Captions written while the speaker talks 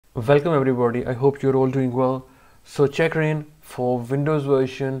Welcome everybody, I hope you're all doing well. So Checkra1n for Windows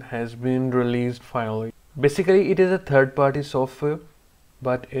version has been released finally. Basically it is a third-party software,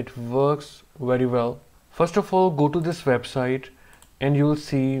 but it works very well. First of all, go to this website and you will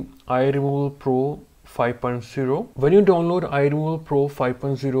see iRemovalPro 5.0. When you download iRemovalPro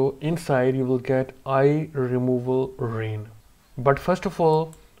 5.0, inside you will get iRemovalRa1n. But first of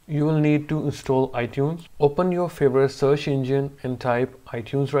all, you will need to install iTunes. Open your favorite search engine and type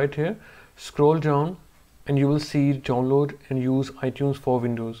iTunes right here. Scroll down and you will see download and use iTunes for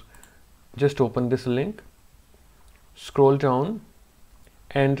Windows. Just open this link, scroll down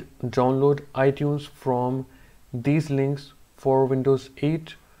and download iTunes from these links for Windows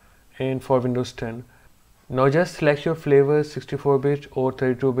 8 and for Windows 10. Now just select your flavor, 64-bit or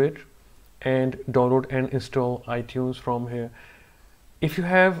 32-bit, and download and install iTunes from here. If you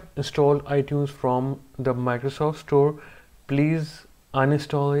have installed iTunes from the Microsoft Store, please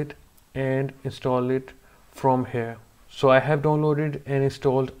uninstall it and install it from here. So I have downloaded and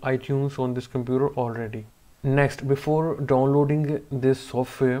installed iTunes on this computer already. Next, before downloading this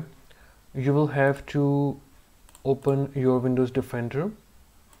software, you will have to open your Windows Defender.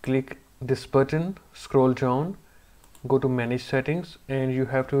 Click this button, scroll down, go to Manage Settings, and you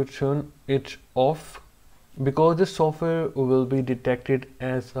have to turn it off, because this software will be detected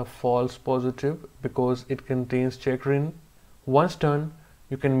as a false positive because it contains Checkra1n. Once done,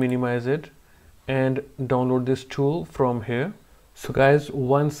 you can minimize it and download this tool from here. So guys,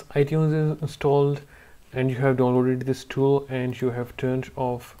 once iTunes is installed and you have downloaded this tool and you have turned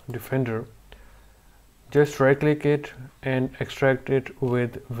off Defender, just right click it and extract it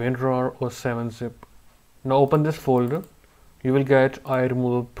with WinRAR or 7-zip. Now open this folder, you will get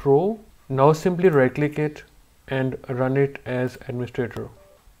iRemovalPro. Now simply right click it and run it as administrator.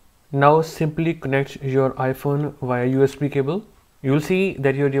 Now simply connect your iPhone via USB cable. You will see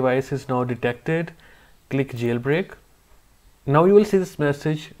that your device is now detected. Click jailbreak. Now you will see this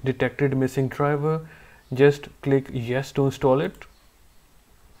message, detected missing driver. Just click yes to install it.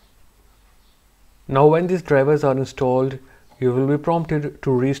 Now when these drivers are installed, you will be prompted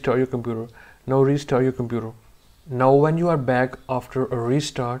to restart your computer. Now restart your computer. Now when you are back after a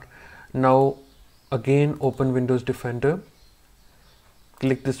restart, now again open Windows Defender,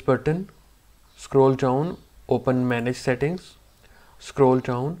 click this button, scroll down, open Manage Settings, scroll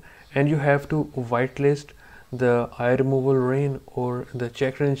down, and you have to whitelist the iRemovalRa1n or the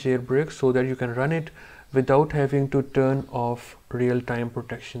Checkra1n Jailbreak so that you can run it without having to turn off real-time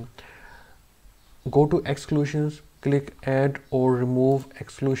protection. Go to exclusions, click add or remove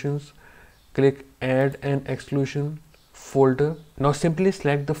exclusions, click add an exclusion folder. Now simply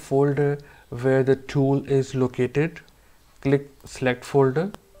select the folder where the tool is located, click select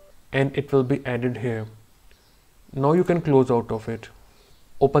folder, and it will be added here. Now you can close out of it.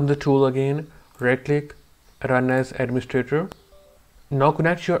 Open the tool again, right click, run as administrator. Now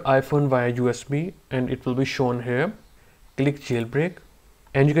connect your iPhone via USB and it will be shown here. Click jailbreak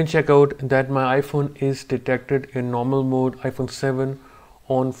and you can check out that my iPhone is detected in normal mode, iPhone 7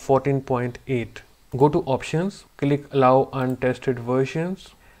 on 14.8. Go to options, click allow untested versions.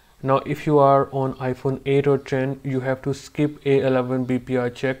 Now if you are on iPhone 8 or 10, you have to skip A11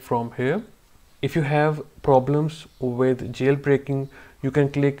 BPR check from here. If you have problems with jailbreaking, you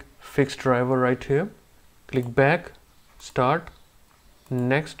can click fix driver right here. Click back, start,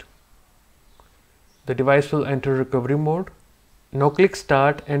 next. The device will enter recovery mode. Now click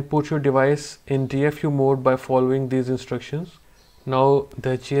start and put your device in DFU mode by following these instructions. Now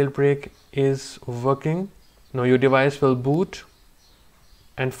the jailbreak is working. Now your device will boot.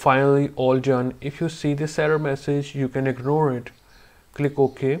 And finally, all done. If you see this error message, you can ignore it. Click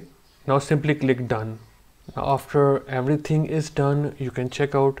OK. Now simply click done. Now after everything is done, you can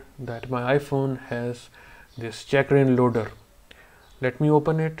check out that my iPhone has this Checkra1n loader. Let me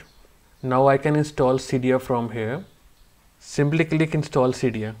open it. Now I can install Cydia from here. Simply click install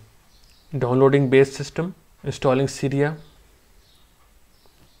Cydia. Downloading base system, installing Cydia.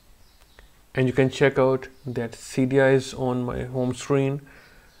 And you can check out that Cydia is on my home screen.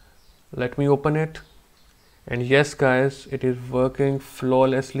 Let me open it, and yes guys, it is working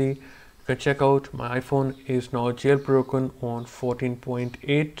flawlessly. You can check out my iPhone is now jailbroken on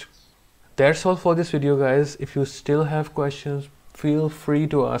 14.8. That's all for this video guys. If you still have questions, feel free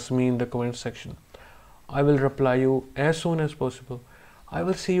to ask me in the comment section. I will reply you as soon as possible. I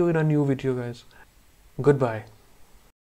will see you in a new video guys. Goodbye.